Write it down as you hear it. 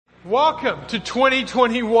Welcome to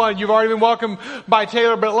 2021. You've already been welcomed by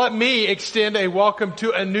Taylor, but let me extend a welcome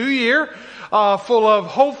to a new year, full of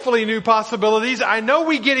hopefully new possibilities. I know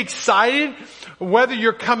we get excited whether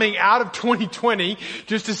you're coming out of 2020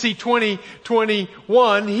 just to see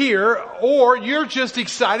 2021 here, or you're just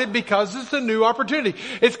excited because it's a new opportunity.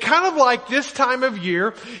 It's kind of like this time of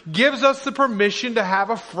year gives us the permission to have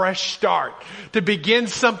a fresh start, to begin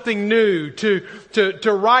something new, to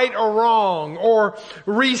right a wrong, or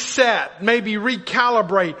reset, maybe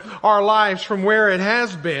recalibrate our lives from where it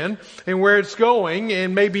has been and where it's going,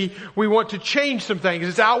 and maybe we want to change some things.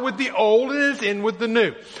 It's out with the old and it's in with the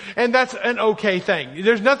new. And that's an okay thing.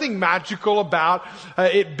 There's nothing magical about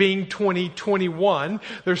it being 2021.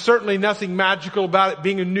 There's certainly nothing magical about it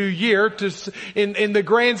being a new year. In the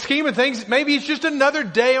grand scheme of things, maybe it's just another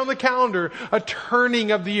day on the calendar, a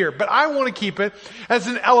turning of the year. But I want to keep it as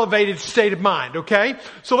an elevated state of mind, okay?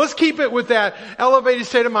 So let's keep it with that elevated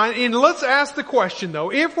state of mind. And let's ask the question,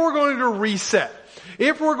 though, if we're going to reset,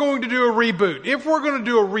 if we're going to do a reboot, if we're going to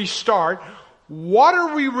do a restart, what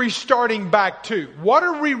are we restarting back to? What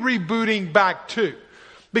are we rebooting back to?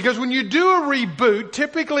 Because when you do a reboot,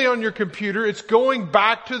 typically on your computer, it's going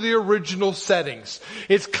back to the original settings.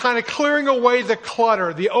 It's kind of clearing away the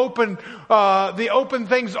clutter, the open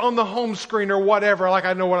things on the home screen or whatever. Like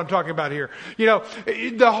I know what I'm talking about here. You know,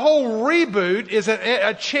 the whole reboot is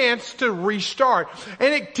a chance to restart.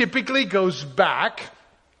 And it typically goes back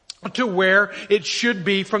to where it should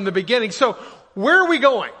be from the beginning. So where are we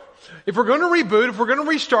going? If we're going to reboot, if we're going to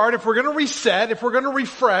restart, if we're going to reset, if we're going to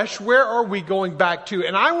refresh, where are we going back to?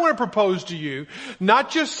 And I want to propose to you, not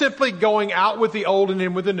just simply going out with the old and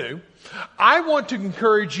in with the new. I want to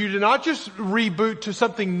encourage you to not just reboot to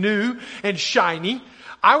something new and shiny.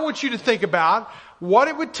 I want you to think about what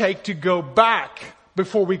it would take to go back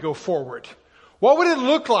before we go forward. What would it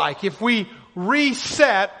look like if we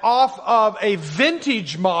reset off of a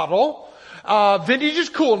vintage model? Vintage is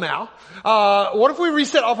cool now. What if we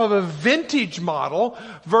reset off of a vintage model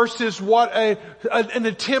versus what an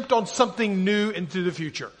attempt on something new into the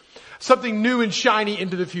future, something new and shiny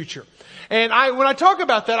into the future? And when I talk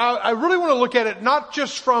about that, I really want to look at it not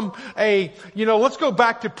just from let's go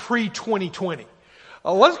back to pre-2020.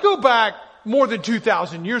 Let's go back more than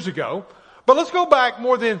 2,000 years ago, but let's go back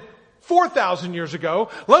more than 4,000 years ago.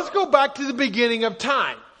 Let's go back to the beginning of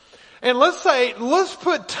time. And let's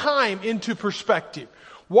put time into perspective.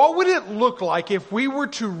 What would it look like if we were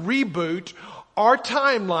to reboot our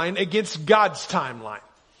timeline against God's timeline?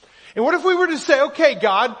 And what if we were to say, okay,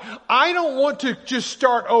 God, I don't want to just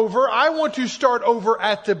start over. I want to start over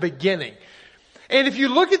at the beginning. And if you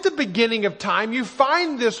look at the beginning of time, you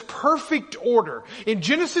find this perfect order. In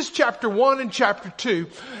Genesis chapter 1 and chapter 2,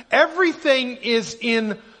 everything is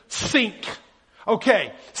in sync.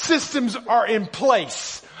 Okay, systems are in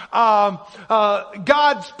place.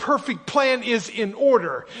 God's perfect plan is in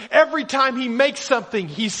order. Every time He makes something,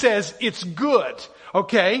 He says it's good.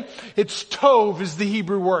 Okay? It's tov is the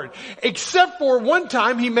Hebrew word. Except for one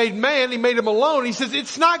time He made man, He made him alone. He says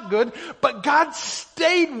it's not good, but God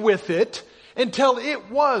stayed with it until it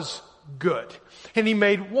was good. And He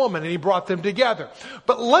made woman and He brought them together.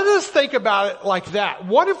 But let us think about it like that.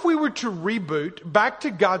 What if we were to reboot back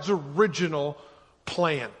to God's original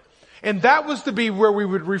plan? And that was to be where we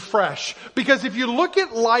would refresh. Because if you look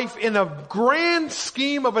at life in a grand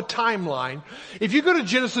scheme of a timeline, if you go to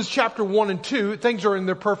Genesis chapter 1 and 2, things are in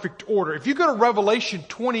their perfect order. If you go to Revelation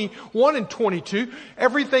 21 and 22,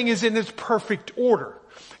 everything is in its perfect order.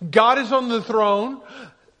 God is on the throne.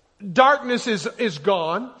 Darkness is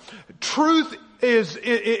gone. Truth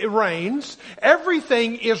it reigns.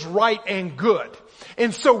 Everything is right and good.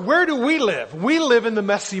 And so where do we live? We live in the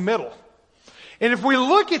messy middle. And if we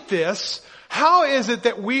look at this, how is it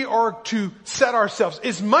that we are to set ourselves?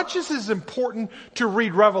 As much as it's important to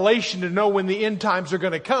read Revelation to know when the end times are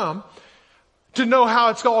going to come, to know how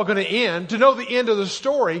it's all going to end, to know the end of the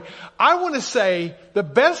story, I want to say the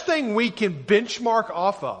best thing we can benchmark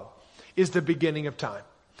off of is the beginning of time.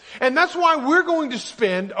 And that's why we're going to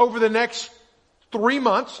spend over the next 3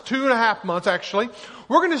 months, 2.5 months actually,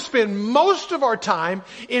 we're going to spend most of our time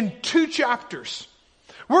in 2 chapters.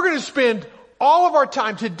 We're going to spend all of our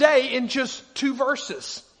time today in just 2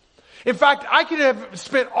 verses. In fact, I could have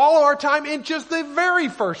spent all of our time in just the very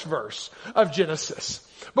first verse of Genesis.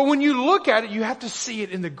 But when you look at it, you have to see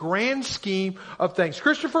it in the grand scheme of things.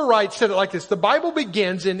 Christopher Wright said it like this: the Bible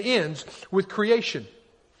begins and ends with creation.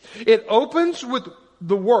 It opens with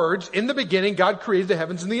the words, in the beginning, God created the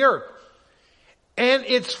heavens and the earth. And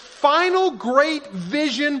its final great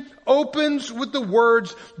vision opens with the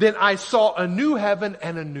words, then I saw a new heaven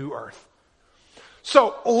and a new earth.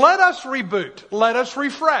 So let us reboot, let us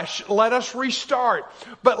refresh, let us restart,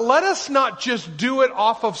 but let us not just do it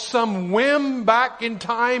off of some whim back in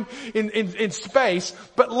time, in space,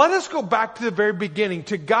 but let us go back to the very beginning,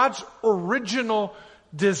 to God's original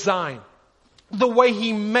design, the way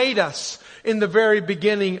He made us in the very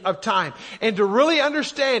beginning of time. And to really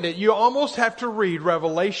understand it, you almost have to read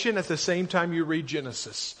Revelation at the same time you read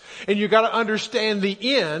Genesis. And you got to understand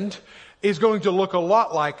the end is going to look a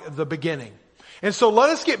lot like the beginning. And so let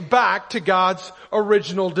us get back to God's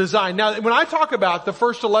original design. Now, when I talk about the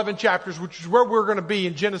first 11 chapters, which is where we're going to be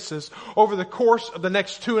in Genesis over the course of the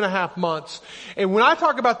next 2.5 months, and when I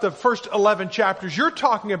talk about the first 11 chapters, you're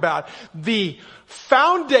talking about the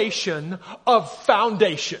foundation of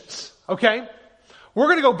foundations. Okay? We're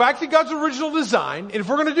going to go back to God's original design, and if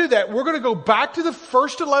we're going to do that, we're going to go back to the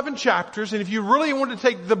first 11 chapters, and if you really want to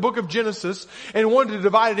take the book of Genesis and wanted to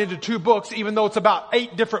divide it into 2 books, even though it's about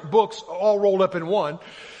 8 different books all rolled up in one,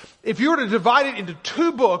 if you were to divide it into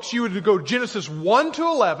 2 books, you would go Genesis 1 to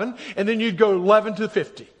 11, and then you'd go 11 to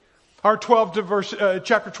 50. Or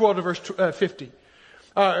chapter 12 to verse 50.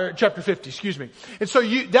 Chapter 50, excuse me. And so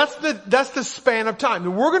that's the span of time.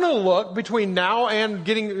 And we're going to look between now and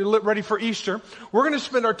getting ready for Easter. We're going to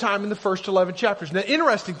spend our time in the first 11 chapters. Now,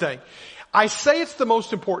 interesting thing. I say it's the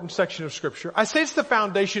most important section of Scripture. I say it's the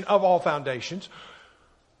foundation of all foundations.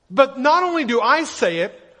 But not only do I say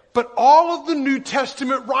it, but all of the New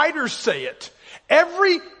Testament writers say it.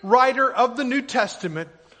 Every writer of the New Testament,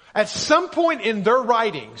 at some point in their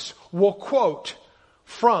writings, will quote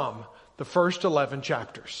from the first 11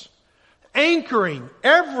 chapters, anchoring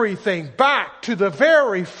everything back to the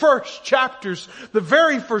very first chapters, the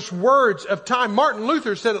very first words of time. Martin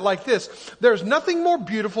Luther said it like this: there's nothing more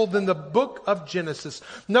beautiful than the book of Genesis,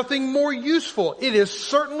 nothing more useful. It is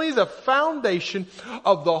certainly the foundation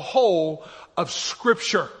of the whole of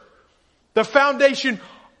Scripture, the foundation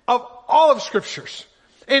of all of Scriptures.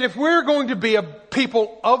 And if we're going to be a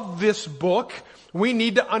people of this book, we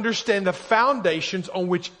need to understand the foundations on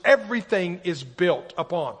which everything is built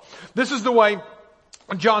upon. This is the way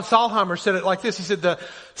John Solheimer said it like this. He said the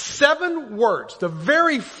 7 words, the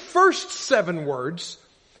very first 7 words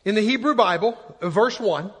in the Hebrew Bible, verse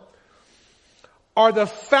 1, are the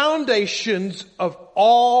foundations of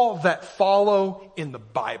all that follow in the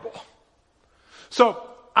Bible. So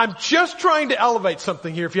I'm just trying to elevate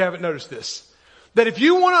something here if you haven't noticed this. That if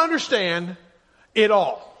you want to understand it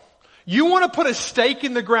all, you want to put a stake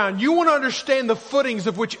in the ground. You want to understand the footings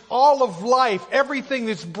of which all of life, everything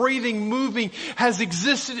that's breathing, moving, has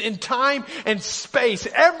existed in time and space.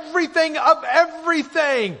 Everything of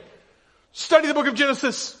everything. Study the book of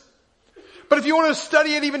Genesis. But if you want to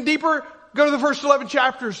study it even deeper, go to the first 11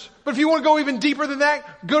 chapters. But if you want to go even deeper than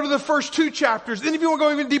that, go to the first 2 chapters. And if you want to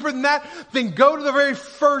go even deeper than that, then go to the very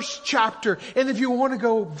first chapter. And if you want to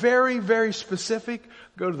go very, very specific,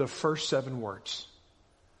 go to the first 7 words.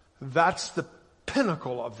 That's the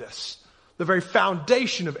pinnacle of this. The very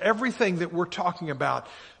foundation of everything that we're talking about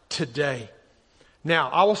today. Now,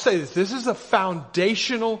 I will say this. This is a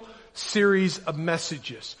foundational series of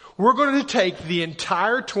messages. We're going to take the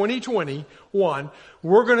entire 2021.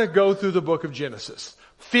 We're going to go through the book of Genesis.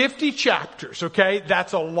 50 chapters, okay?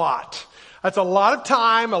 That's a lot. That's a lot of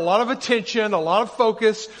time, a lot of attention, a lot of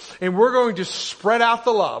focus, and we're going to spread out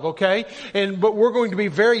the love, okay? But we're going to be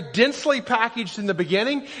very densely packaged in the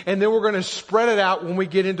beginning, and then we're going to spread it out when we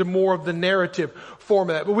get into more of the narrative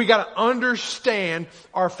format. But we got to understand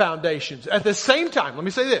our foundations. At the same time, let me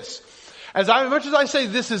say this. As much as I say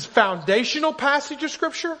this is foundational passage of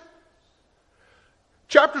Scripture,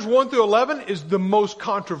 chapters 1 through 11 is the most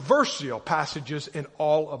controversial passages in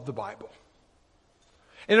all of the Bible.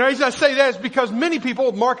 And the reason I say that is because many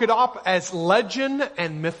people mark it up as legend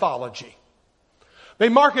and mythology. They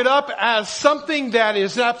mark it up as something that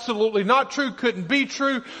is absolutely not true, couldn't be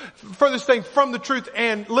true, furthest thing from the truth.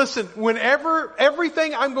 And listen,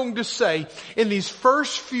 everything I'm going to say in these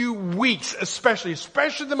first few weeks, especially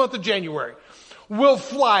the month of January, will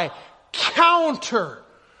fly counter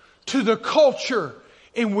to the culture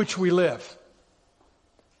in which we live.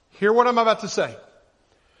 Hear what I'm about to say.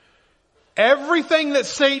 Everything that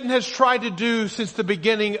Satan has tried to do since the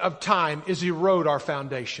beginning of time is erode our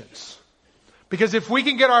foundations. Because if we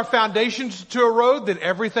can get our foundations to erode, then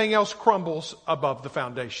everything else crumbles above the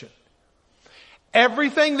foundation.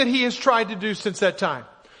 Everything that he has tried to do since that time.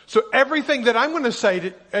 So everything that I'm going to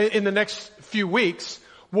say in the next few weeks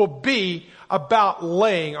will be about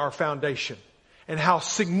laying our foundation and how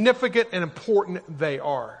significant and important they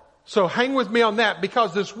are. So hang with me on that,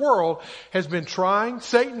 because this world has been trying,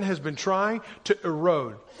 Satan has been trying to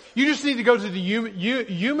erode. You just need to go to the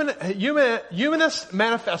Humanist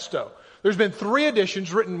Manifesto. There's been 3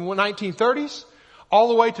 editions written in the 1930s, all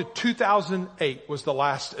the way to 2008 was the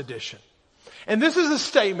last edition. And this is a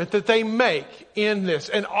statement that they make in this.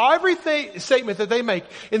 And every statement that they make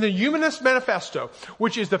in the Humanist Manifesto,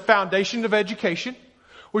 which is the foundation of education,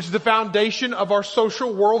 which is the foundation of our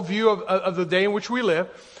social worldview of the day in which we live,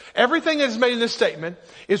 everything that is made in this statement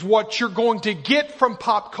is what you're going to get from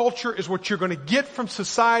pop culture, is what you're going to get from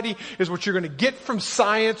society, is what you're going to get from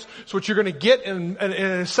science, is what you're going to get in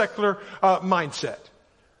a secular mindset.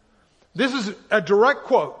 This is a direct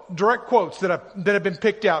quotes that have been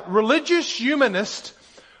picked out. Religious humanists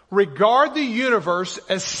regard the universe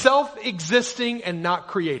as self-existing and not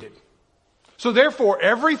created. So therefore,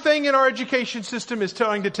 everything in our education system is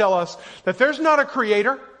trying to tell us that there's not a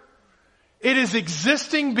creator. It is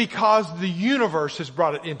existing because the universe has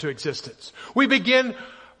brought it into existence. We begin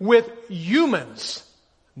with humans,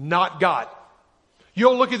 not God.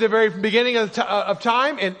 You'll look at the very beginning of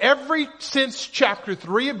time, and since chapter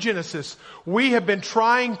 3 of Genesis, we have been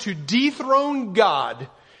trying to dethrone God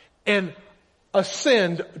and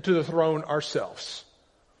ascend to the throne ourselves.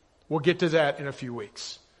 We'll get to that in a few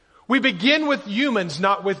weeks. We begin with humans,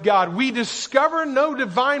 not with God. We discover no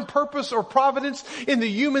divine purpose or providence in the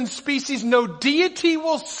human species. No deity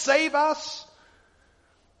will save us.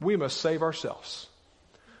 We must save ourselves.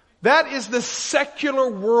 That is the secular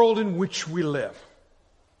world in which we live.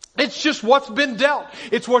 It's just what's been dealt.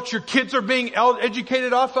 It's what your kids are being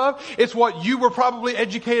educated off of. It's what you were probably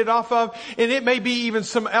educated off of. And it may be even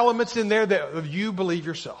some elements in there that you believe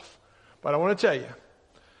yourself. But I want to tell you,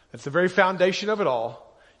 that's the very foundation of it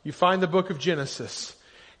all. You find the book of Genesis.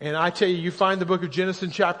 And I tell you, you find the book of Genesis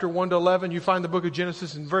in chapter 1 to 11. You find the book of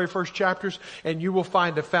Genesis in the very first chapters. And you will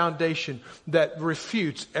find a foundation that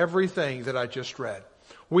refutes everything that I just read.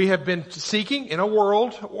 We have been seeking in a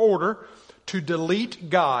world order to delete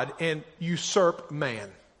God and usurp man.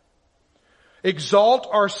 Exalt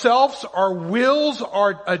ourselves, our wills,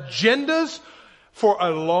 our agendas for a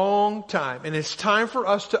long time. And it's time for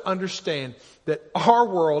us to understand that our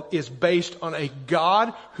world is based on a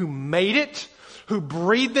God who made it, who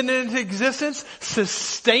breathed it into existence,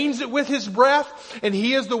 sustains it with His breath, and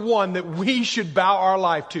He is the one that we should bow our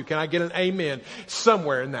life to. Can I get an amen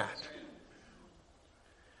somewhere in that?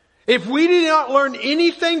 If we did not learn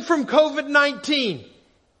anything from COVID-19,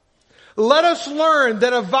 let us learn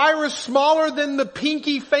that a virus smaller than the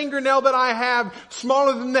pinky fingernail that I have,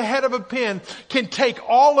 smaller than the head of a pin, can take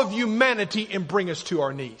all of humanity and bring us to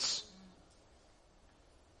our knees.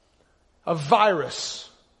 A virus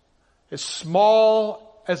as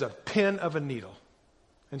small as a pin of a needle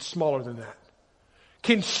and smaller than that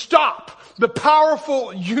can stop the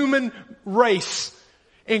powerful human race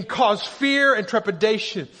and cause fear and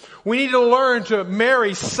trepidation. We need to learn to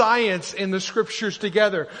marry science and the scriptures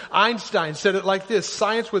together. Einstein said it like this: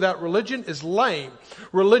 science without religion is lame.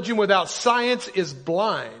 Religion without science is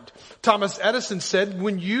blind. Thomas Edison said,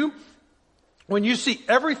 when you see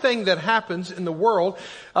everything that happens in the world,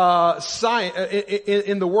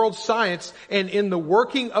 in the world's science and in the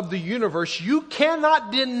working of the universe, you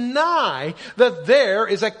cannot deny that there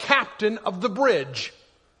is a captain of the bridge.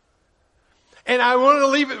 And I want to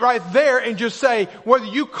leave it right there and just say, whether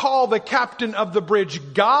you call the captain of the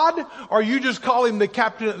bridge God, or you just call him the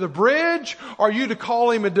captain of the bridge, or you to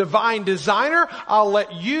call him a divine designer, I'll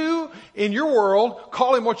let you, in your world,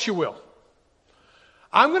 call him what you will.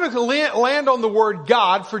 I'm going to land on the word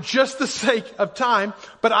God for just the sake of time,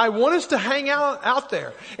 but I want us to hang out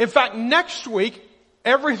there. In fact, next week,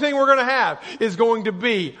 everything we're going to have is going to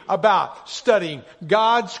be about studying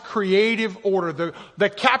God's creative order, the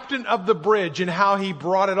captain of the bridge and how He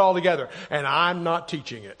brought it all together. And I'm not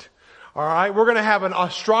teaching it. All right. We're going to have an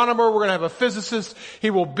astronomer. We're going to have a physicist. He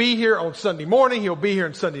will be here on Sunday morning. He'll be here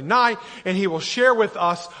on Sunday night, and he will share with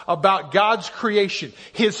us about God's creation.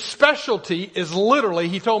 His specialty is literally,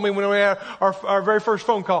 he told me when we had our very first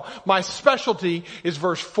phone call, my specialty is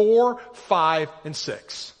verse 4, 5, and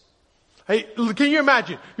 6. Hey, can you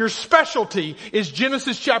imagine? Your specialty is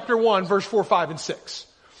Genesis chapter 1, verse 4, 5, and 6.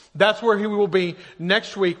 That's where he will be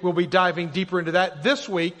next week. We'll be diving deeper into that. This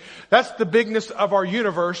week, that's the bigness of our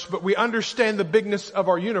universe, but we understand the bigness of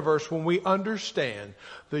our universe when we understand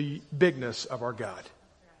the bigness of our God.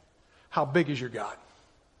 How big is your God?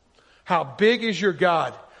 How big is your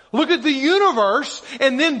God? Look at the universe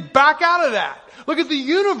and then back out of that. Look at the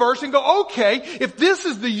universe and go, okay, if this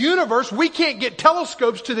is the universe, we can't get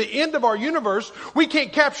telescopes to the end of our universe. We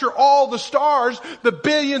can't capture all the stars, the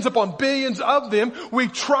billions upon billions of them. We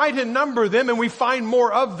try to number them and we find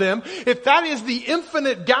more of them. If that is the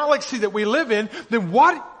infinite galaxy that we live in, then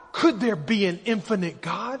what could there be an infinite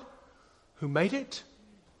God who made it?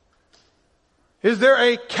 Is there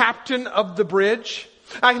a captain of the bridge?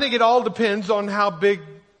 I think it all depends on how big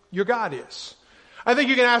your God is. I think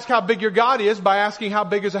you can ask how big your God is by asking how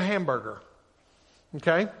big is a hamburger.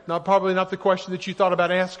 Okay? Probably not the question that you thought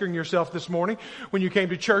about asking yourself this morning when you came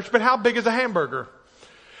to church, but how big is a hamburger?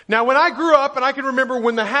 Now, when I grew up, and I can remember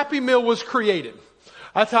when the Happy Meal was created,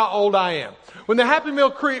 that's how old I am. When the Happy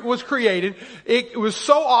Meal was created, it was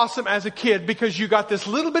so awesome as a kid because you got this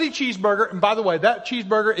little bitty cheeseburger. And by the way, that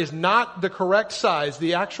cheeseburger is not the correct size.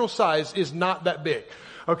 The actual size is not that big.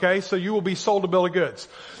 Okay? So you will be sold a bill of goods.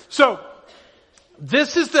 So,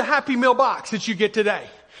 this is the Happy Meal box that you get today.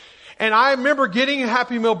 And I remember getting a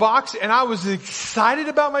Happy Meal box and I was excited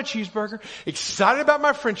about my cheeseburger, excited about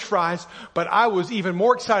my French fries, but I was even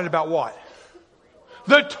more excited about what?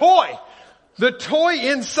 The toy. The toy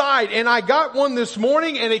inside. And I got one this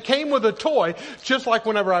morning and it came with a toy just like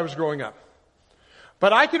whenever I was growing up.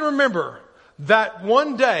 But I can remember that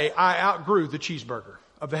one day I outgrew the cheeseburger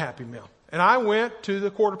of the Happy Meal. And I went to the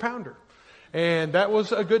Quarter Pounder. And that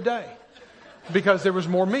was a good day because there was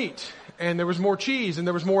more meat. And there was more cheese and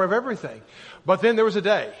there was more of everything. But then there was a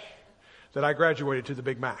day that I graduated to the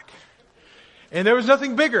Big Mac. And there was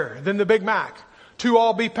nothing bigger than the Big Mac. 2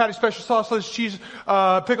 all beef patties, special sauce, lettuce, cheese,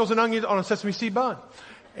 pickles and onions on a sesame seed bun.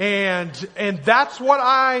 And that's what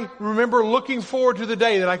I remember looking forward to the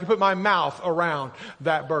day that I could put my mouth around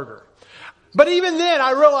that burger. But even then,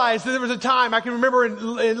 I realized that there was a time I can remember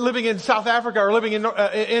living in South Africa or living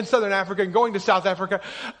in Southern Africa and going to South Africa.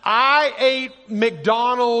 I ate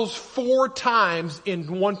McDonald's 4 times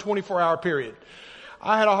in one 24-hour period.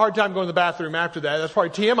 I had a hard time going to the bathroom after that. That's probably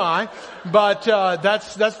TMI, but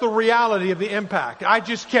that's the reality of the impact. I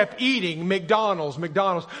just kept eating McDonald's,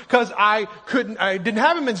 because I didn't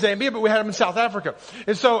have them in Zambia, but we had them in South Africa.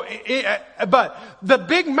 And so, but the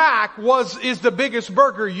Big Mac is the biggest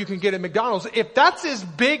burger you can get at McDonald's. If that's as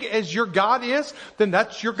big as your God is, then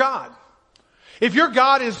that's your God. If your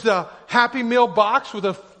God is the Happy Meal box with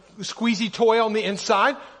a squeezy toy on the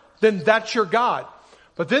inside, then that's your God.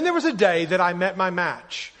 But then there was a day that I met my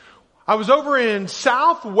match. I was over in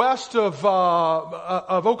southwest of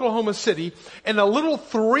Oklahoma City in a little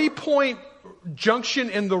 3-point junction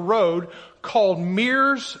in the road called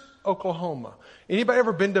Mears, Oklahoma. Anybody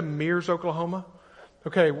ever been to Mears, Oklahoma?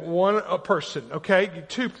 Okay, a person, okay,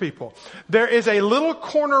 2 people. There is a little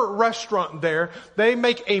corner restaurant there. They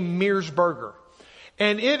make a Mears burger.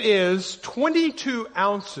 And it is 22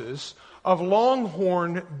 ounces of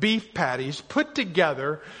Longhorn beef patties put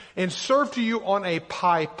together and served to you on a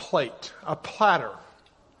pie plate, a platter.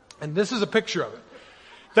 And this is a picture of it.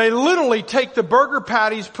 They literally take the burger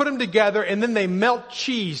patties, put them together, and then they melt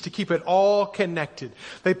cheese to keep it all connected.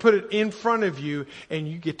 They put it in front of you and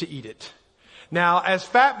you get to eat it. Now, as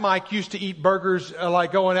Fat Mike used to eat burgers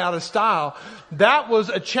like going out of style, that was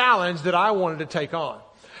a challenge that I wanted to take on.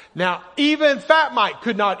 Now, even Fat Mike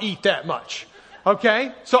could not eat that much.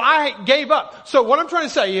 Okay? So I gave up. So what I'm trying to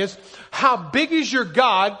say is, how big is your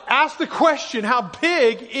God? Ask the question, how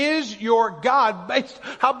big is your God?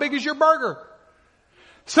 How big is your burger?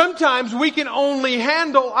 Sometimes we can only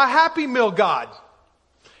handle a Happy Meal God.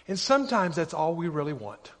 And sometimes that's all we really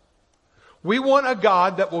want. We want a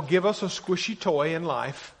God that will give us a squishy toy in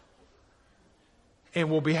life and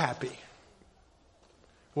we'll be happy.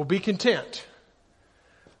 We'll be content.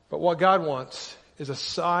 But what God wants is a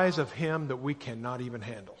size of Him that we cannot even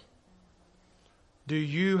handle. Do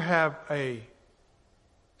you have a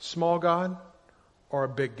small God or a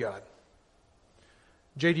big God?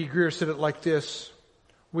 J.D. Greer said it like this: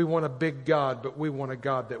 we want a big God, but we want a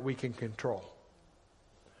God that we can control.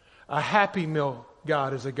 A Happy Meal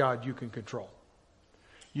God is a God you can control.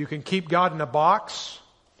 You can keep God in a box.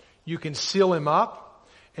 You can seal Him up.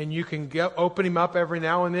 And you can open Him up every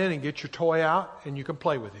now and then and get your toy out and you can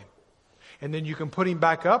play with Him. And then you can put Him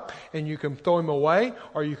back up and you can throw Him away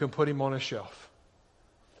or you can put Him on a shelf.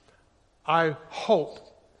 I hope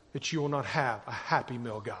that you will not have a Happy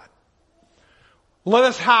Meal God. Let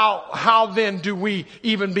us, how then do we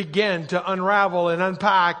even begin to unravel and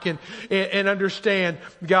unpack and understand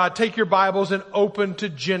God? Take your Bibles and open to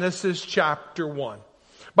Genesis chapter 1.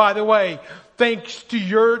 By the way, thanks to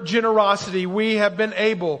your generosity, we have been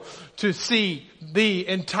able to see the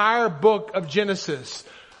entire book of Genesis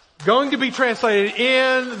going to be translated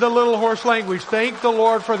in the Little Horse language. Thank the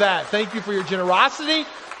Lord for that. Thank you for your generosity.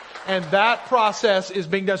 And that process is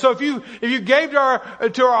being done. So if you gave to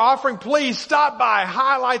our offering, please stop by,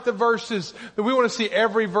 highlight the verses that we want to see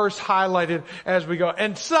every verse highlighted as we go.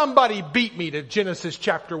 And somebody beat me to Genesis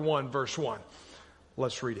chapter 1, verse 1.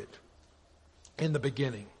 Let's read it. In the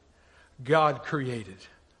beginning, God created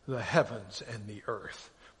the heavens and the earth.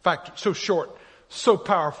 In fact, so short, so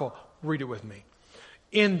powerful. Read it with me.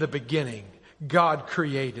 In the beginning, God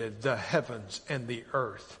created the heavens and the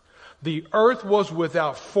earth. The earth was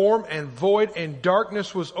without form and void, and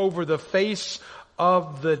darkness was over the face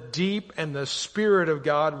of the deep, and the Spirit of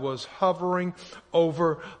God was hovering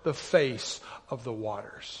over the face of the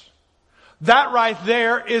waters. That right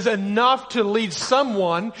there is enough to lead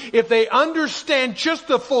someone, if they understand just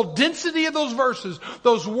the full density of those verses,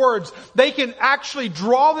 those words, they can actually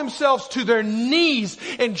draw themselves to their knees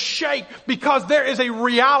and shake, because there is a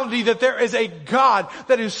reality that there is a God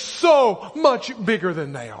that is so much bigger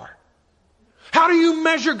than they are. How do you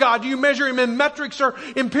measure God? Do you measure Him in metrics or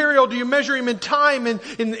imperial? Do you measure Him in time and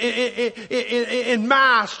in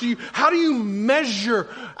mass? How do you measure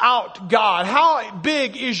out God? How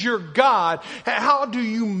big is your God? How do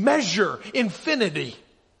you measure infinity?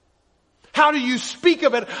 How do you speak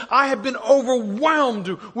of it? I have been overwhelmed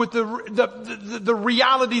with the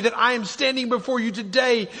reality that I am standing before you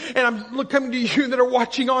today, and I'm coming to you that are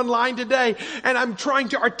watching online today, and I'm trying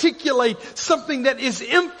to articulate something that is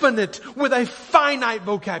infinite with a finite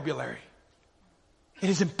vocabulary. It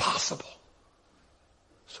is impossible.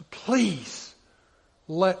 So please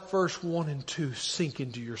let verse 1 and 2 sink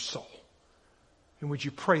into your soul. And would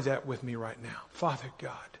you pray that with me right now? Father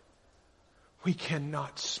God, we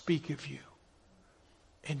cannot speak of you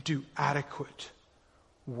and do adequate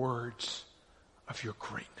words of your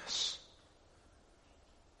greatness.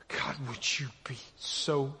 God, would you be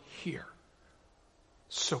so here,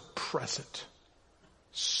 so present,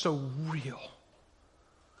 so real,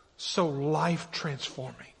 so life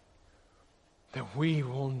transforming, that we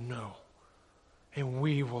will know and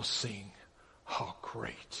we will sing, how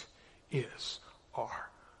great is our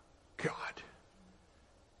God.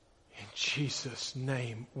 In Jesus'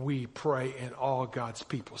 name we pray, and all God's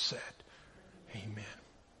people said, amen.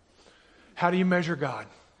 How do you measure God?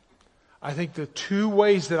 I think the two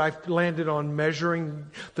ways that I've landed on measuring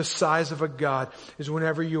the size of a God is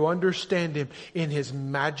whenever you understand Him in His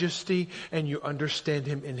majesty and you understand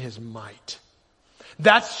Him in His might.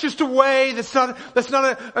 That's just a way, that's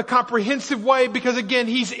not a comprehensive way, because again,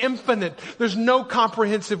 He's infinite. There's no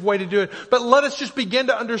comprehensive way to do it. But let us just begin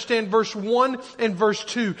to understand verse 1 and verse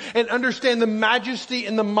 2 and understand the majesty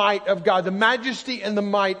and the might of God. The majesty and the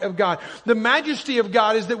might of God. The majesty of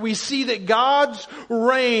God is that we see that God's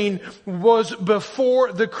reign was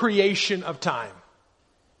before the creation of time.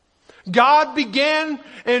 God began,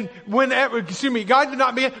 God did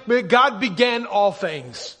not begin, but God began all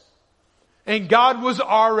things. And God was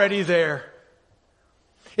already there.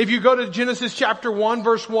 If you go to Genesis chapter 1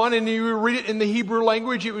 verse 1 and you read it in the Hebrew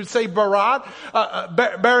language, it would say Bereshit,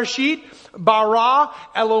 bara,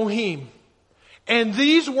 Elohim. And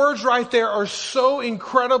these words right there are so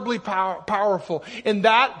incredibly powerful, and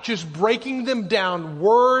that just breaking them down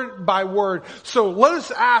word by word. So let us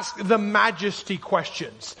ask the majesty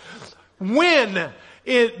questions. When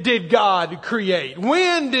did God create?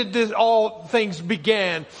 When did all things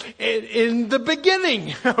begin? In the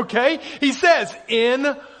beginning, okay? He says, in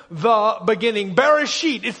the beginning.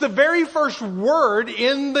 Bereshit, it's the very first word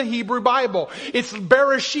in the Hebrew Bible.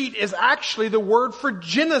 Bereshit is actually the word for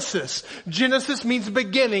Genesis. Genesis means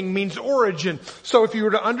beginning, means origin. So if you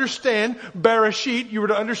were to understand Bereshit, you were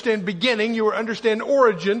to understand beginning, you were to understand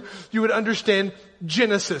origin, you would understand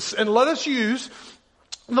Genesis. And let us use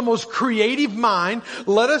the most creative mind.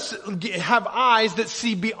 Let us have eyes that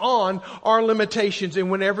see beyond our limitations. And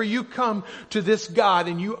whenever you come to this God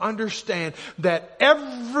and you understand that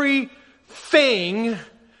everything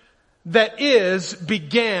that is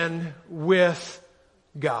began with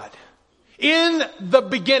God. In the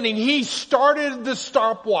beginning, He started the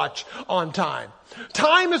stopwatch on time.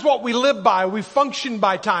 Time is what we live by. We function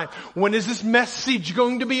by time. When is this message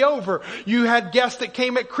going to be over? You had guests that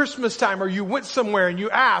came at Christmas time, or you went somewhere and you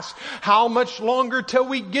asked, how much longer till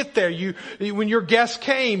we get there? When your guests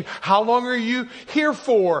came, how long are you here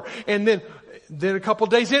for? And then a couple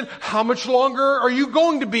of days in, how much longer are you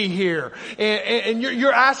going to be here? And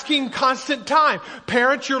you're asking constant time.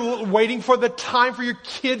 Parents, you're waiting for the time for your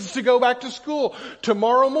kids to go back to school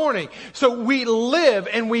tomorrow morning. So we live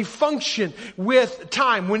and we function with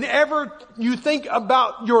time. Whenever you think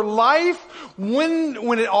about your life,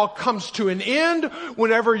 when it all comes to an end,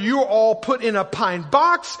 whenever you're all put in a pine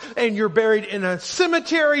box and you're buried in a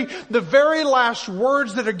cemetery, the very last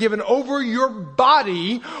words that are given over your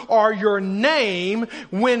body are your name,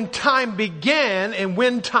 when time began and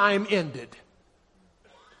when time ended.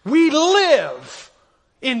 We live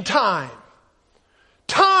in time.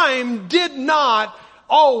 Time did not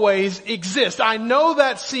always exist. I know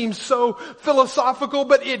that seems so philosophical,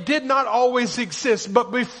 but it did not always exist.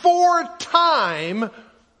 But before time,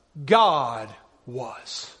 God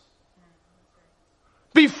was.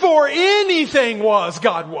 Before anything was,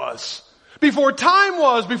 God was. Before time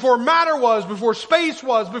was, before matter was, before space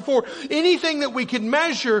was, before anything that we could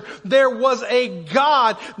measure, there was a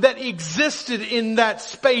God that existed in that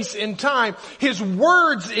space and time. His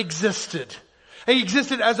words existed. He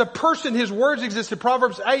existed as a person. His words existed.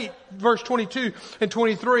 Proverbs 8, verse 22 and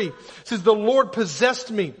 23 says, the Lord possessed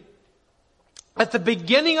me. At the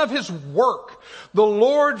beginning of His work, the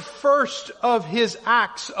Lord first of His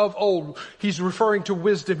acts of old. He's referring to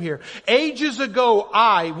wisdom here. Ages ago,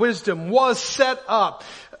 I, wisdom, was set up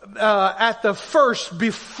at the first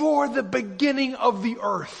before the beginning of the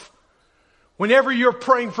earth. Whenever you're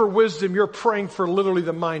praying for wisdom, you're praying for literally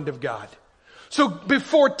the mind of God. So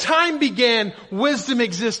before time began, wisdom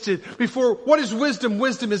existed. What is wisdom?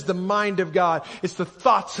 Wisdom is the mind of God. It's the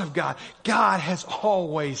thoughts of God. God has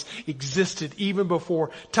always existed even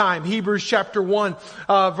before time. Hebrews chapter 1,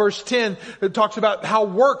 verse 10, it talks about how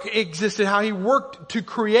work existed, how He worked to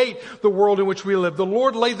create the world in which we live. The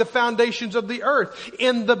Lord laid the foundations of the earth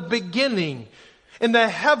in the beginning, in the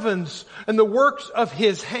heavens and the works of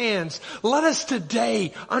His hands. Let us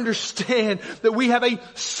today understand that we have a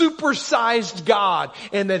supersized God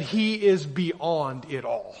and that He is beyond it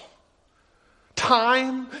all.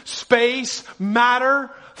 Time, space,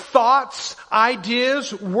 matter, thoughts,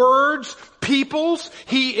 ideas, words, peoples.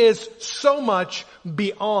 He is so much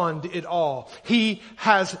beyond it all. He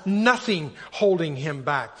has nothing holding Him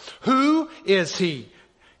back. Who is He?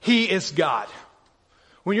 He is God.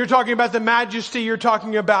 When you're talking about the majesty, you're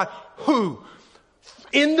talking about who?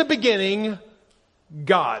 In the beginning,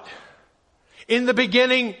 God. In the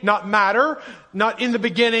beginning, not matter, not in the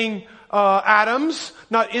beginning, atoms,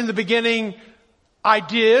 not in the beginning,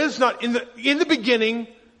 ideas, not in the beginning,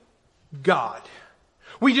 God.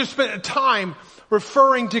 We just spent time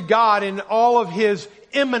referring to God in all of His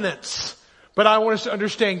immanence. But I want us to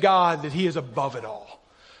understand God, that He is above it all.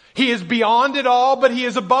 He is beyond it all, but He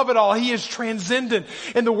is above it all. He is transcendent.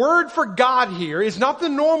 And the word for God here is not the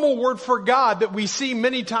normal word for God that we see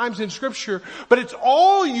many times in Scripture, but it's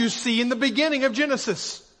all you see in the beginning of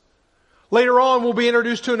Genesis. Later on, we'll be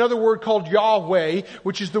introduced to another word called Yahweh,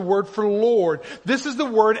 which is the word for Lord. This is the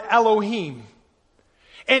word Elohim.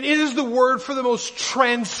 And it is the word for the most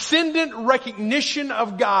transcendent recognition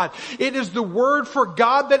of God. It is the word for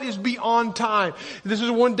God that is beyond time. This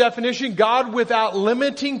is one definition: God without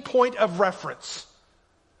limiting point of reference.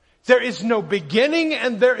 There is no beginning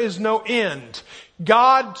and there is no end.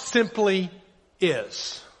 God simply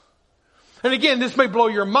is. And again, this may blow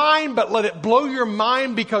your mind, but let it blow your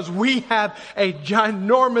mind because we have a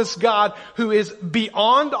ginormous God who is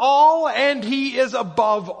beyond all and He is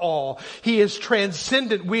above all. He is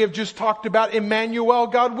transcendent. We have just talked about Emmanuel,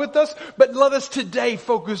 God with us, but let us today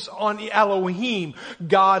focus on Elohim,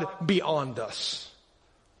 God beyond us.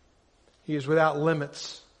 He is without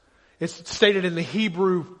limits. It's stated in the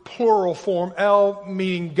Hebrew plural form, El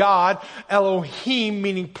meaning God, Elohim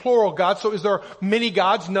meaning plural God. So is there many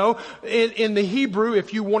gods? No. In the Hebrew,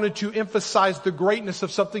 if you wanted to emphasize the greatness of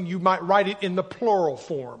something, you might write it in the plural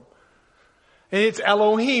form. And it's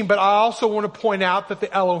Elohim, but I also want to point out that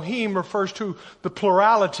the Elohim refers to the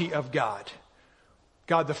plurality of God.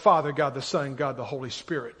 God the Father, God the Son, God the Holy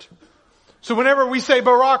Spirit. So whenever we say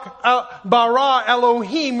Bara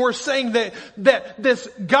Elohim, we're saying that this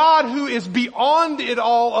God who is beyond it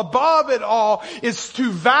all, above it all, is too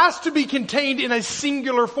vast to be contained in a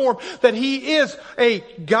singular form. That He is a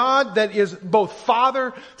God that is both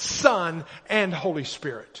Father, Son, and Holy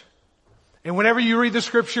Spirit. And whenever you read the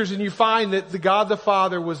Scriptures and you find that the God the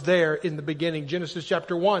Father was there in the beginning, Genesis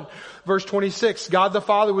chapter 1, verse 26, God the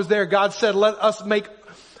Father was there. God said, let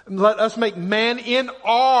us make man in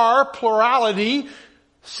our plurality,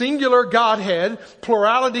 singular Godhead,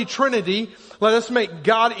 plurality Trinity. Let us make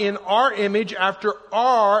God in our image after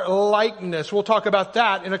our likeness. We'll talk about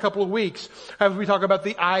that in a couple of weeks as we talk about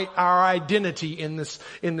our identity in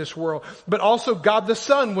this world. But also God the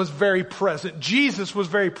Son was very present. Jesus was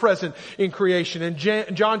very present in creation. In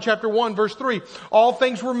John chapter 1 verse 3, all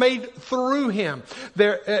things were made through Him.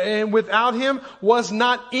 And without Him was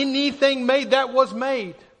not anything made that was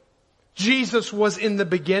made. Jesus was in the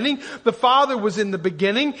beginning. The Father was in the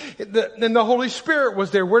beginning. And the Holy Spirit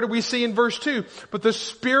was there. Where do we see in verse 2? But the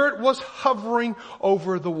Spirit was hovering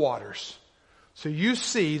over the waters. So you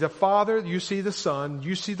see the Father, you see the Son,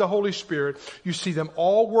 you see the Holy Spirit, you see them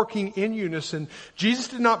all working in unison. Jesus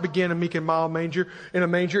did not begin a meek and mild manger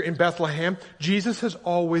in Bethlehem. Jesus has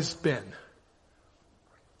always been.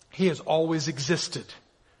 He has always existed.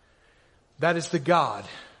 That is the God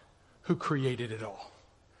who created it all.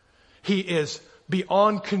 He is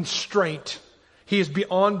beyond constraint. He is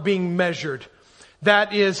beyond being measured.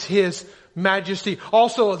 That is His majesty.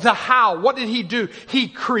 Also, the how. What did he do? He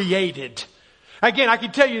created. Again, I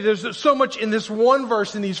can tell you there's so much in this one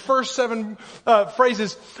verse, in these first 7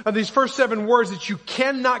 phrases, these first 7 words, that you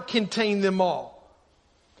cannot contain them all.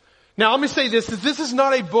 Now, let me say this is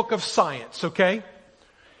not a book of science, okay?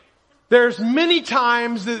 There's many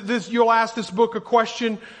times that you'll ask this book a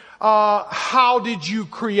question, how did you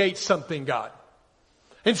create something, God?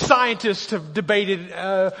 And scientists have debated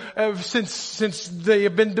since there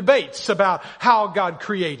have been debates about how God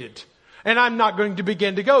created. And I'm not going to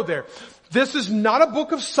begin to go there. This is not a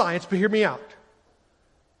book of science, but hear me out.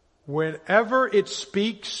 Whenever it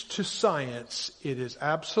speaks to science, it is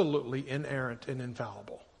absolutely inerrant and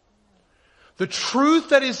infallible. The truth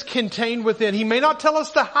that is contained within, he may not tell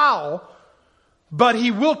us the how, but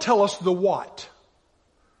he will tell us the what.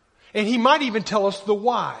 And he might even tell us the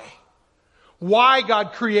why. Why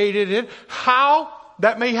God created it, how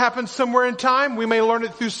that may happen somewhere in time. We may learn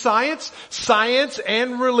it through science. Science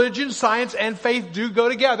and religion, science and faith do go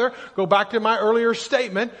together. Go back to my earlier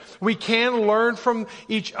statement. We can learn from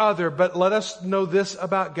each other, but let us know this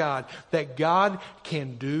about God, that God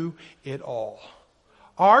can do it all.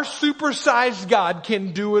 Our supersized God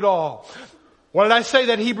can do it all. What did I say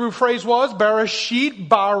that Hebrew phrase was? Bereshit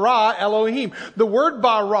bara Elohim. The word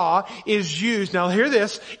bara is used. Now hear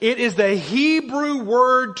this. It is the Hebrew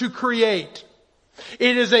word to create.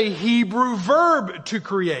 It is a Hebrew verb to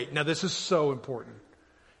create. Now this is so important.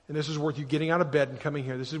 And this is worth you getting out of bed and coming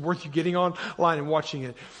here. This is worth you getting online and watching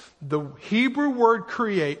it. The Hebrew word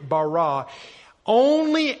create, bara,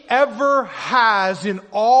 only ever has in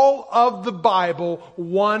all of the Bible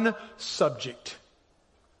one subject.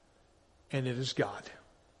 And it is God.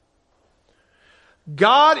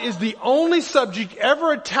 God is the only subject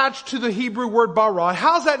ever attached to the Hebrew word bara.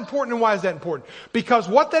 How is that important and why is that important? Because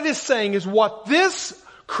what that is saying is what this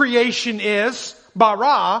creation is,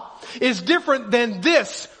 bara, is different than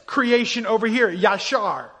this creation over here,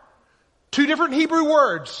 YASAR. 2 different Hebrew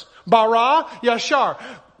words. Bara, YASAR.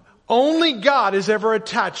 Only God is ever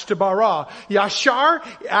attached to bara. YASAR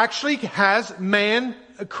actually has man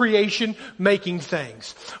creation making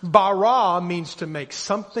things. Bara means to make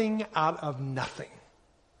something out of nothing.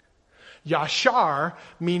 YASAR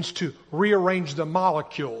means to rearrange the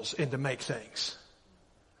molecules and to make things.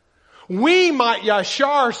 We might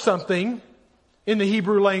YASAR something in the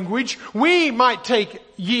Hebrew language. We might take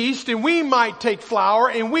yeast and we might take flour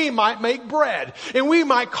and we might make bread. And we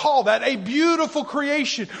might call that a beautiful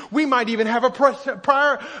creation. We might even have a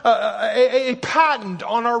patent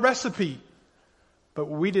on our recipe. But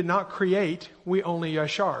we did not create, we only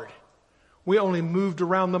YASAR'd. We only moved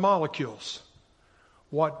around the molecules.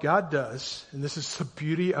 What God does, and this is the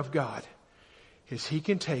beauty of God, is He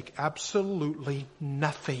can take absolutely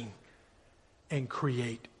nothing and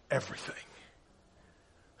create everything.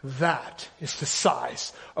 That is the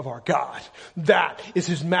size of our God. That is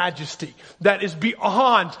His majesty. That is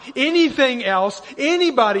beyond anything else,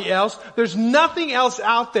 anybody else. There's nothing else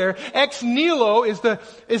out there. Ex nihilo is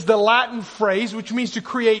the Latin phrase which means to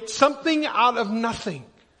create something out of nothing.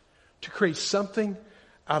 To create something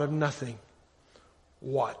out of nothing.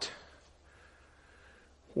 What?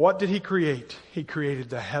 What did He create? He created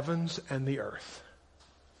the heavens and the earth.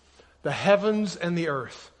 The heavens and the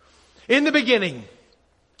earth. In the beginning,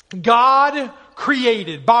 God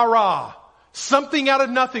created, bara, something out of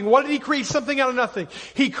nothing. What did He create? Something out of nothing.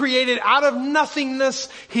 He created out of nothingness,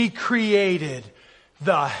 He created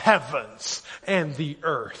the heavens and the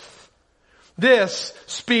earth. This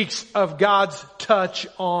speaks of God's touch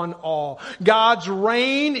on all. God's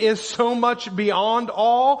reign is so much beyond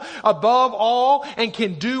all, above all, and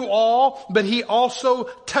can do all, but He also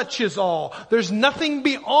touches all. There's nothing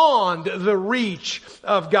beyond the reach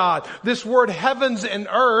of God. This word heavens and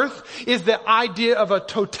earth is the idea of a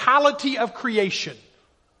totality of creation.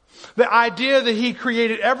 The idea that He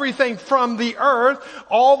created everything from the earth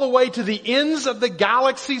all the way to the ends of the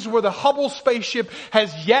galaxies where the Hubble spaceship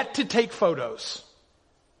has yet to take photos.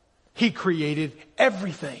 He created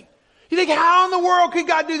everything. You think, how in the world could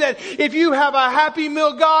God do that? If you have a Happy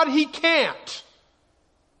Meal God, He can't.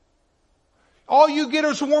 All you get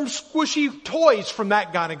is warm, squishy toys from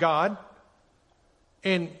that kind of God.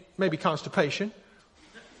 And maybe constipation.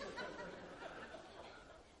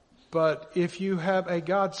 But if you have a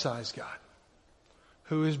God-sized God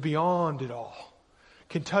who is beyond it all,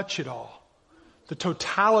 can touch it all, the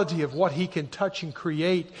totality of what He can touch and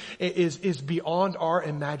create is beyond our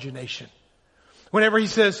imagination. Whenever He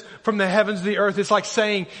says from the heavens to the earth, it's like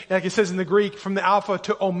saying, like it says in the Greek, from the Alpha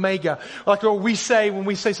to Omega. Like what we say when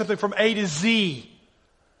we say something from A to Z.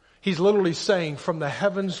 He's literally saying from the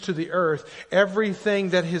heavens to the earth,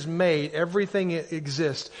 everything that is made, everything that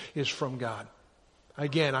exists is from God.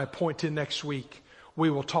 Again, I point to next week, we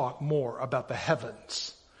will talk more about the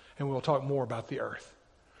heavens and we'll talk more about the earth.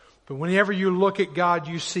 But whenever you look at God,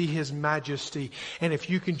 you see His majesty. And if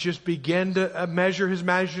you can just begin to measure His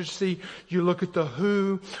majesty, you look at the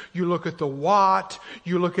who, you look at the what,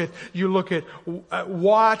 you look at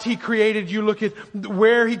what He created, you look at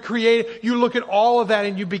where He created, you look at all of that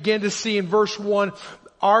and you begin to see in verse 1,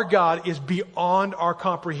 our God is beyond our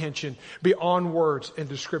comprehension, beyond words and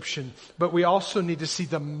description. But we also need to see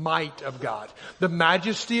the might of God, the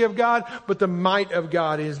majesty of God, but the might of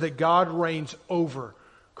God is that God reigns over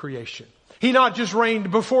creation. He not just reigned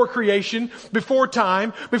before creation, before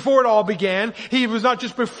time, before it all began. He was not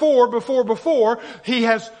just before. He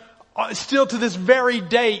has still to this very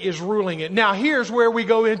day is ruling it. Now here's where we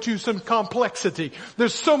go into some complexity.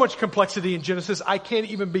 There's so much complexity in Genesis, I can't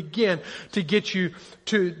even begin to get you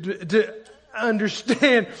to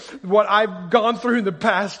understand what I've gone through in the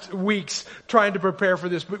past weeks trying to prepare for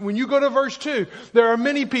this. But when you go to verse 2, there are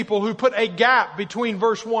many people who put a gap between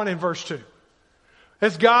verse 1 and verse 2.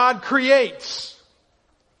 As God creates,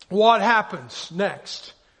 what happens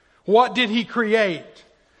next? What did He create?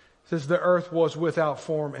 It says the earth was without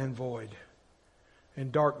form and void,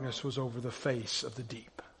 and darkness was over the face of the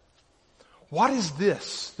deep. What is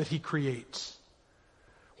this that He creates?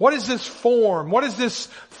 What is this form? What is this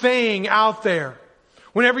thing out there?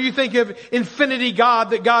 Whenever you think of infinity God,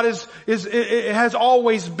 that God has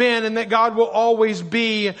always been and that God will always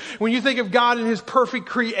be. When you think of God in His perfect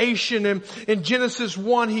creation, and in Genesis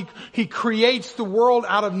 1, He creates the world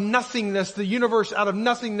out of nothingness, the universe out of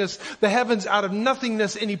nothingness, the heavens out of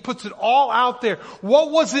nothingness, and He puts it all out there.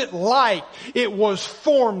 What was it like? It was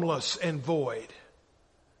formless and void.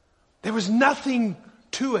 There was nothing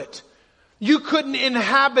to it. You couldn't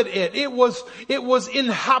inhabit it. It was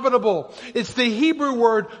inhabitable. It's the Hebrew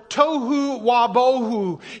word tohu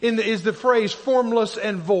wabohu is the phrase formless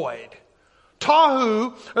and void.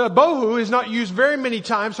 Bohu is not used very many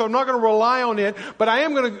times, so I'm not going to rely on it, but I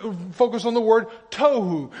am going to focus on the word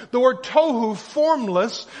tohu. The word tohu,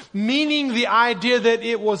 formless, meaning the idea that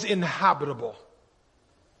it was inhabitable.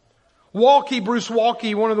 Bruce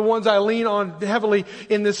Walke, one of the ones I lean on heavily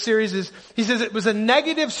in this series, he says it was a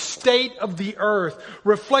negative state of the earth,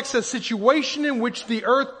 reflects a situation in which the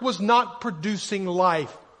earth was not producing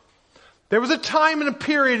life. There was a time and a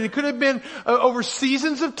period, it could have been over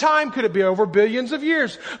seasons of time, could it be over billions of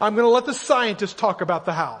years? I'm going to let the scientists talk about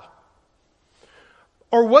the how.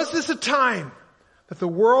 Or was this a time that the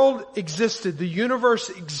world existed, the universe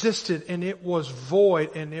existed, and it was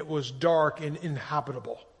void and it was dark and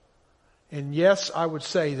inhabitable? And yes, I would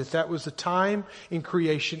say that was the time in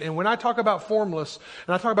creation. And when I talk about formless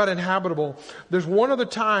and I talk about inhabitable, there's one other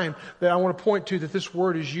time that I want to point to that this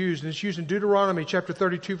word is used. And it's used in Deuteronomy chapter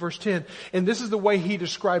 32 verse 10. And this is the way he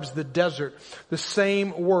describes the desert. The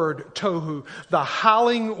same word, tohu, the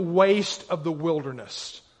howling waste of the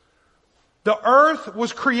wilderness. The earth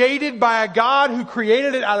was created by a God who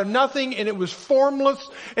created it out of nothing, and it was formless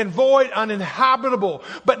and void, uninhabitable.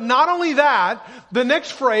 But not only that, the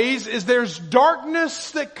next phrase is there's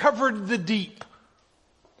darkness that covered the deep.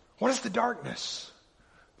 What is the darkness?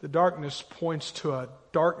 The darkness points to a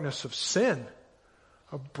darkness of sin,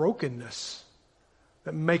 of brokenness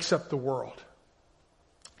that makes up the world.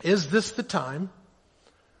 Is this the time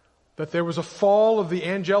that there was a fall of the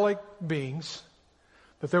angelic beings,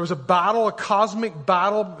 that there was a battle, a cosmic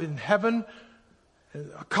battle in heaven,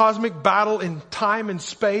 a cosmic battle in time and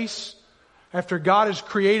space? After God has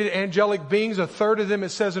created angelic beings, a third of them, it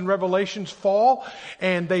says in Revelations, fall,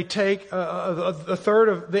 and they take a third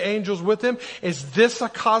of the angels with them. Is this a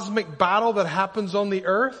cosmic battle that happens on the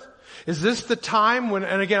earth? Is this the time when,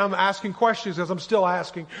 and again I'm asking questions because I'm still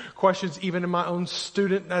asking questions even in my own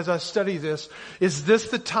student as I study this. Is this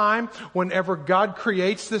the time whenever God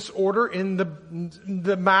creates this order in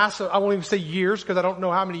the mass, I won't even say years because I don't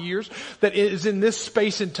know how many years, that is in this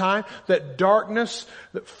space and time, that darkness,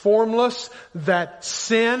 that formless, that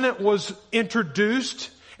sin was introduced,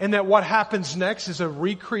 and that what happens next is a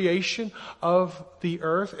recreation of the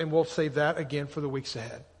earth? And we'll save that again for the weeks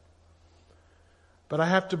ahead. But I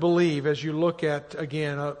have to believe, as you look at,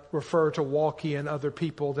 again, refer to Walke and other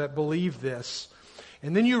people that believe this.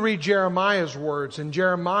 And then you read Jeremiah's words, and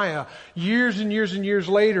Jeremiah, years and years and years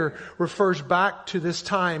later, refers back to this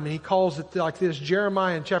time, and he calls it like this.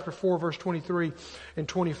 Jeremiah in chapter 4, verse 23 and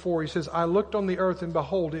 24, he says, I looked on the earth, and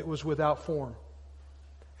behold, it was without form,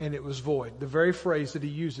 and it was void. The very phrase that he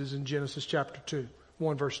uses in Genesis chapter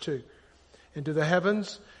 1, verse 2. And to the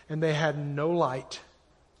heavens, and they had no light.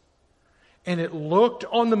 And it looked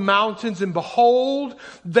on the mountains, and behold,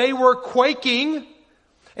 they were quaking,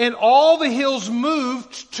 and all the hills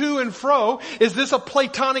moved to and fro. Is this a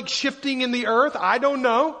Platonic shifting in the earth? I don't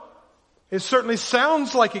know. It certainly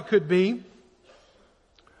sounds like it could be.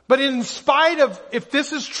 But in spite of, if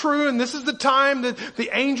this is true, and this is the time that the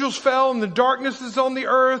angels fell and the darkness is on the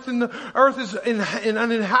earth and the earth is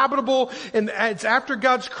uninhabitable, and it's after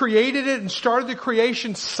God's created it and started the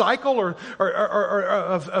creation cycle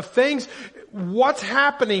of things, what's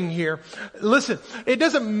happening here? Listen, it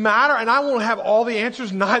doesn't matter, and I won't have all the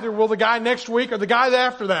answers, neither will the guy next week or the guy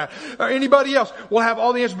after that or anybody else will have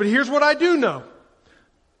all the answers. But here's what I do know.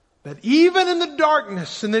 That even in the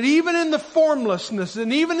darkness, and that even in the formlessness,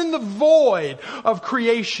 and even in the void of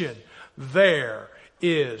creation, there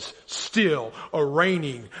is still a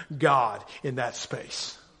reigning God in that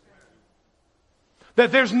space.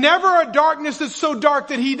 That there's never a darkness that's so dark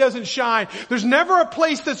that He doesn't shine. There's never a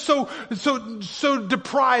place that's so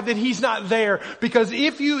deprived that He's not there. Because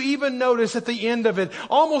if you even notice at the end of it,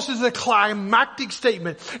 almost as a climactic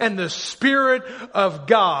statement, and the Spirit of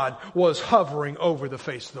God was hovering over the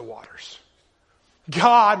face of the waters.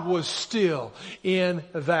 God was still in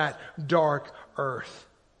that dark earth.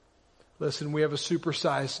 Listen, we have a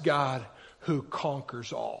supersized God who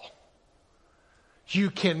conquers all. You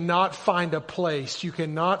cannot find a place. You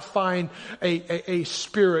cannot find a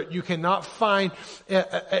spirit. You cannot find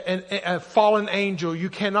a fallen angel. You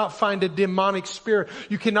cannot find a demonic spirit.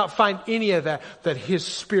 You cannot find any of that His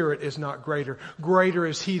Spirit is not greater. Greater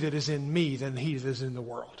is He that is in me than he that is in the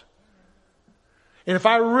world. And if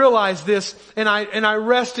I realize this, and I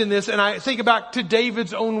rest in this, and I think about to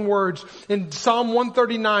David's own words in Psalm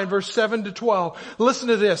 139, verse 7 to 12, listen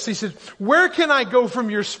to this. He says, "Where can I go from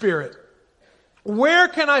your Spirit? Where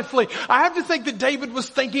can I flee?" I have to think that David was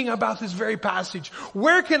thinking about this very passage.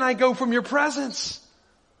 Where can I go from your presence?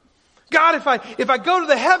 God, if I go to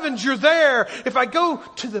the heavens, you're there. If I go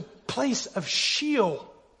to the place of Sheol.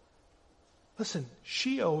 Listen,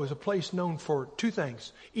 Sheol is a place known for two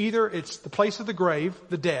things. Either it's the place of the grave,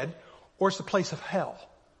 the dead, or it's the place of hell.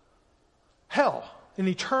 Hell, an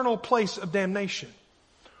eternal place of damnation.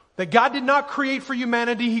 That God did not create for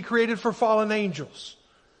humanity, He created for fallen angels.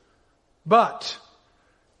 But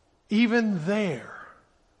even there,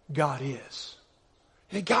 God is.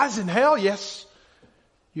 And God's in hell, yes.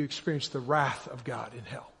 You experience the wrath of God in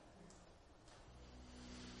hell.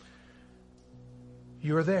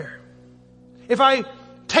 You are there. If I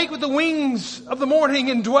take with the wings of the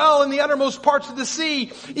morning and dwell in the uttermost parts of the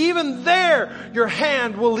sea, even there your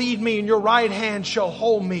hand will lead me and your right hand shall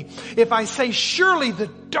hold me. If I say, surely the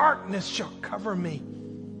darkness shall cover me.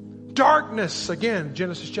 Darkness, again,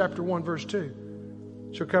 Genesis chapter 1, verse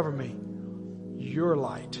 2, shall cover me. Your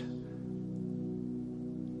light,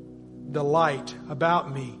 the light about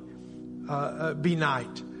me, be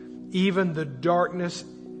night. Even the darkness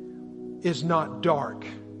is not dark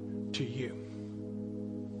to you.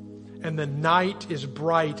 And the night is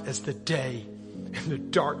bright as the day, and the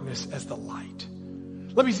darkness as the light.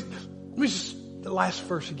 Let me just, the last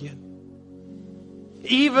verse again.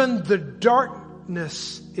 Even the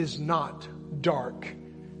darkness is not dark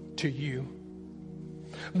to you.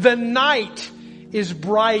 The night is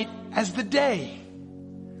bright as the day.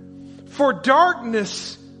 For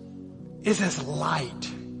darkness is as light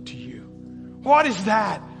to you. What is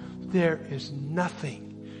that? There is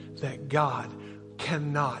nothing that God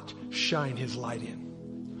cannot shine His light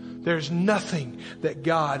in. There's nothing that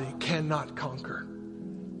God cannot conquer.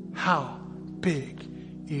 How big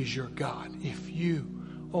is your God? If you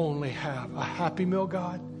only have a Happy Meal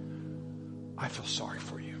God, I feel sorry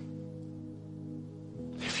for you.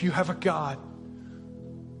 If you have a God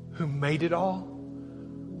who made it all,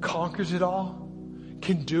 conquers it all,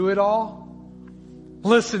 can do it all,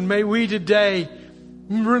 listen, may we today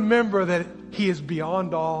remember that He is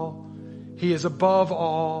beyond all. He is above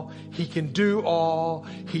all. He can do all.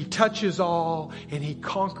 He touches all. And He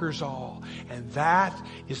conquers all. And that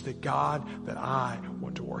is the God that I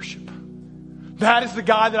want to worship. That is the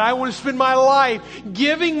God that I want to spend my life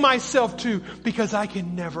giving myself to, because I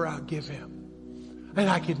can never outgive Him. And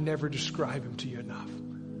I could never describe Him to you enough.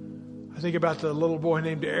 I think about the little boy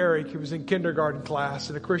named Eric who was in kindergarten class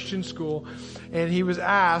in a Christian school. And he was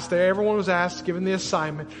asked, everyone was asked, given the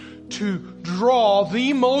assignment, to draw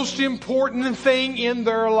the most important thing in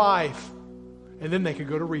their life. And then they could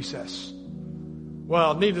go to recess.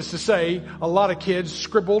 Well, needless to say, a lot of kids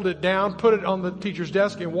scribbled it down, put it on the teacher's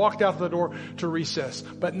desk, and walked out the door to recess.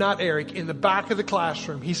 But not Eric. In the back of the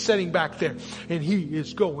classroom, he's sitting back there, and he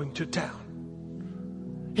is going to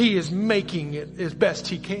town. He is making it as best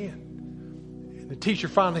he can. And The teacher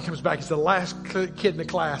finally comes back. He's the last kid in the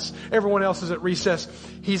class. Everyone else is at recess.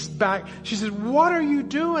 He's back. She said, "What are you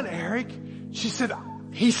doing, Eric?" He said,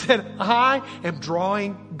 "I am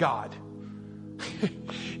drawing God."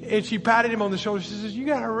 And she patted him on the shoulder. She says, "You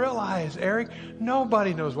got to realize, Eric,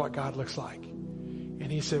 nobody knows what God looks like."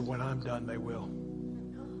 And he said, "When I'm done, they will."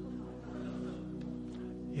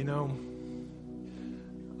 You know,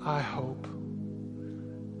 I hope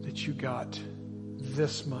that you got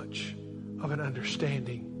this much of an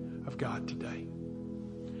understanding of God today.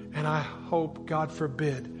 And I hope, God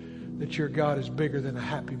forbid, that your God is bigger than a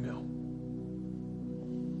Happy Meal.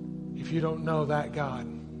 If you don't know that God,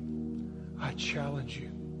 I challenge you,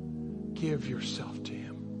 give yourself to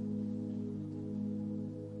Him.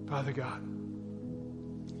 Father God,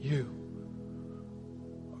 you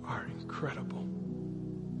are incredible.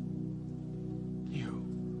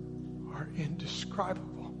 You are indescribable.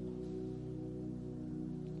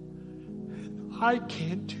 And I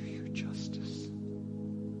can't do you justice.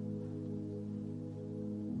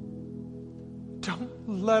 Don't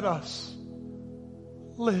let us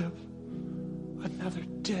live another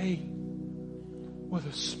day with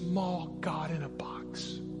a small God in a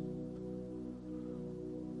box,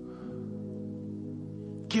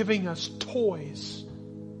 giving us toys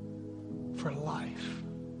for life.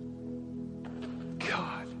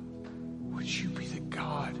 God, would you be the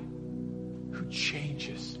God who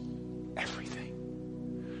changes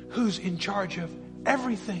everything, who's in charge of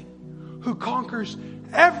everything, who conquers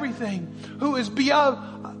everything, who is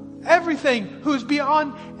beyond everything, who is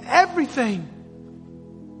beyond everything,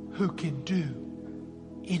 who can do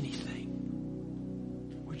anything.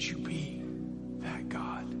 Would you be that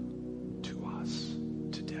God to us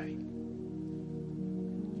today?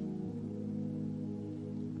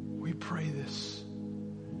 We pray this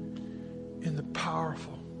in the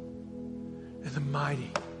powerful and the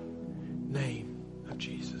mighty name of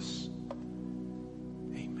Jesus.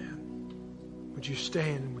 Amen. Would you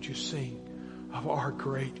stand and would you sing of our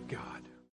great God?